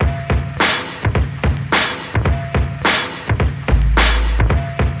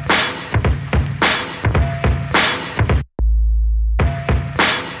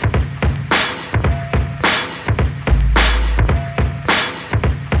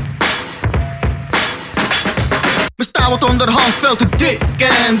wordt onderhand veel te dik.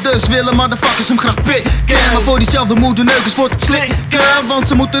 En dus willen motherfuckers hem graag pikken. Maar voor diezelfde moederneukers wordt het slikken. Want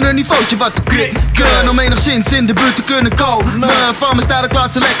ze moeten een niveautje wat te krikken om enigszins in de buurt te kunnen komen. Van mijn stijl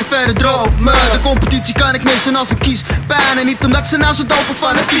laat ze lekker verder dromen. De competitie kan ik missen als een kiespijn. En niet omdat ze nou zo dopen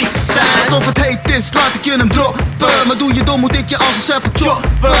fanatiek zijn. Alsof het heet is, laat ik je hem droppen. Maar doe je dom, moet ik je als een seppel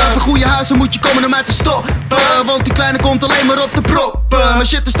choppen. Voor goede huizen moet je komen om mij te stoppen. Want die kleine komt alleen maar op de proppen. Maar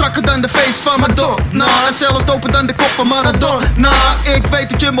shit is strakker dan de face van Madonna. En zelfs doper dan de kop van Maradona. Ik weet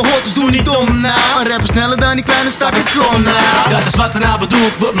dat je me hoort, dus doe niet dom. Een rapper sneller dan die kleine stakke klon. Dat is wat er nou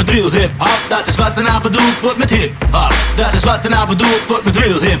bedoeld wordt met real hip-hop. Dat is wat er nou bedoeld wordt met hip-hop. Dat is wat er nou bedoeld wordt met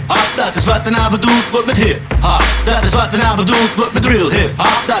real hip-hop. Dat is wat er nou bedoeld wordt met hip-hop. Dat is wat er nou bedoeld wordt met real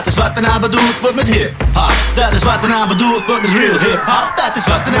hip-hop. Dat is wat er nou bedoeld wordt met hip-hop. Dat is wat er nou bedoeld wordt met real hip-hop. Dat is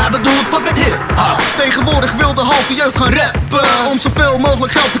wat er nou bedoeld wordt met hip-hop. Tegenwoordig wil de halve jeugd gaan rappen om zoveel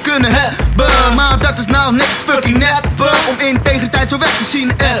mogelijk geld te kunnen hebben. Maar dat is nou net fucking neppen om integriteit zo weg te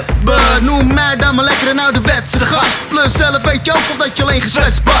zien ebben. Noem mij dan maar lekker een ouderwetse gast. Plus zelf weet je ook of dat je alleen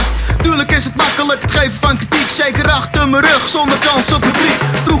gezwetst past. Tuurlijk is het makkelijk het geven van kritiek. Zeker achter mijn rug zonder kans op publiek.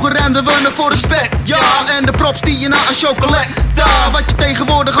 Vroeger renden we naar voor respect, ja. En de props die je na een chocolade. Wat je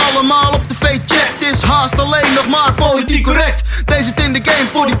tegenwoordig allemaal op tv checkt is haast alleen nog maar politiek correct. Deze zit in de game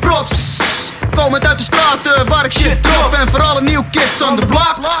voor die props. Komend uit de straten waar ik shit drop. En voor alle nieuw kids on the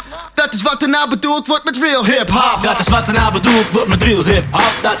block. Dat is wat er nou bedoeld wordt met real hip-hop. Dat is wat er nou bedoeld wordt met real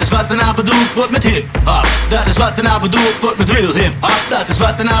hip-hop. Dat is wat er nou bedoeld wordt met hip-hop. Dat is wat er nou bedoeld wordt met real hip-hop. Dat is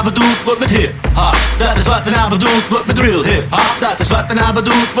wat er nou bedoeld wordt met hip-hop. Dat is wat er nou bedoeld wordt met real hip-hop. Dat is wat er nou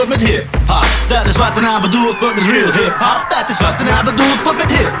bedoeld wordt met hip-hop. Dat is wat er nou bedoeld wordt met real hip-hop. Dat is wat er nou bedoeld wordt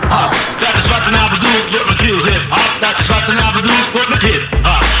met hip-hop. Dat is wat er nou bedoeld wordt met real hip-hop. Dat is wat er nou bedoeld wordt met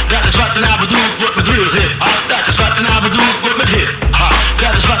hip-hop. Dat is wat er nou bedoeld wordt met real hip-hop. Dat is wat er nou bedoeld wordt met hip-hop.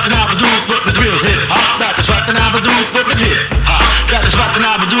 Dat is wat er nou bedoeld wordt met real hip-hop. Dat is wat er nou bedoeld wordt met hip-hop. Dat is wat er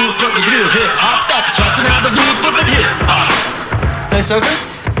nou bedoeld wordt met real hip-hop. Dat is wat er nou bedoeld wordt met hip-hop. Zijn ze ook?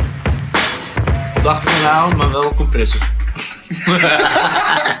 Dacht ik nou, maar wel compressor.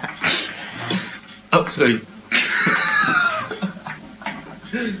 Oh, sorry.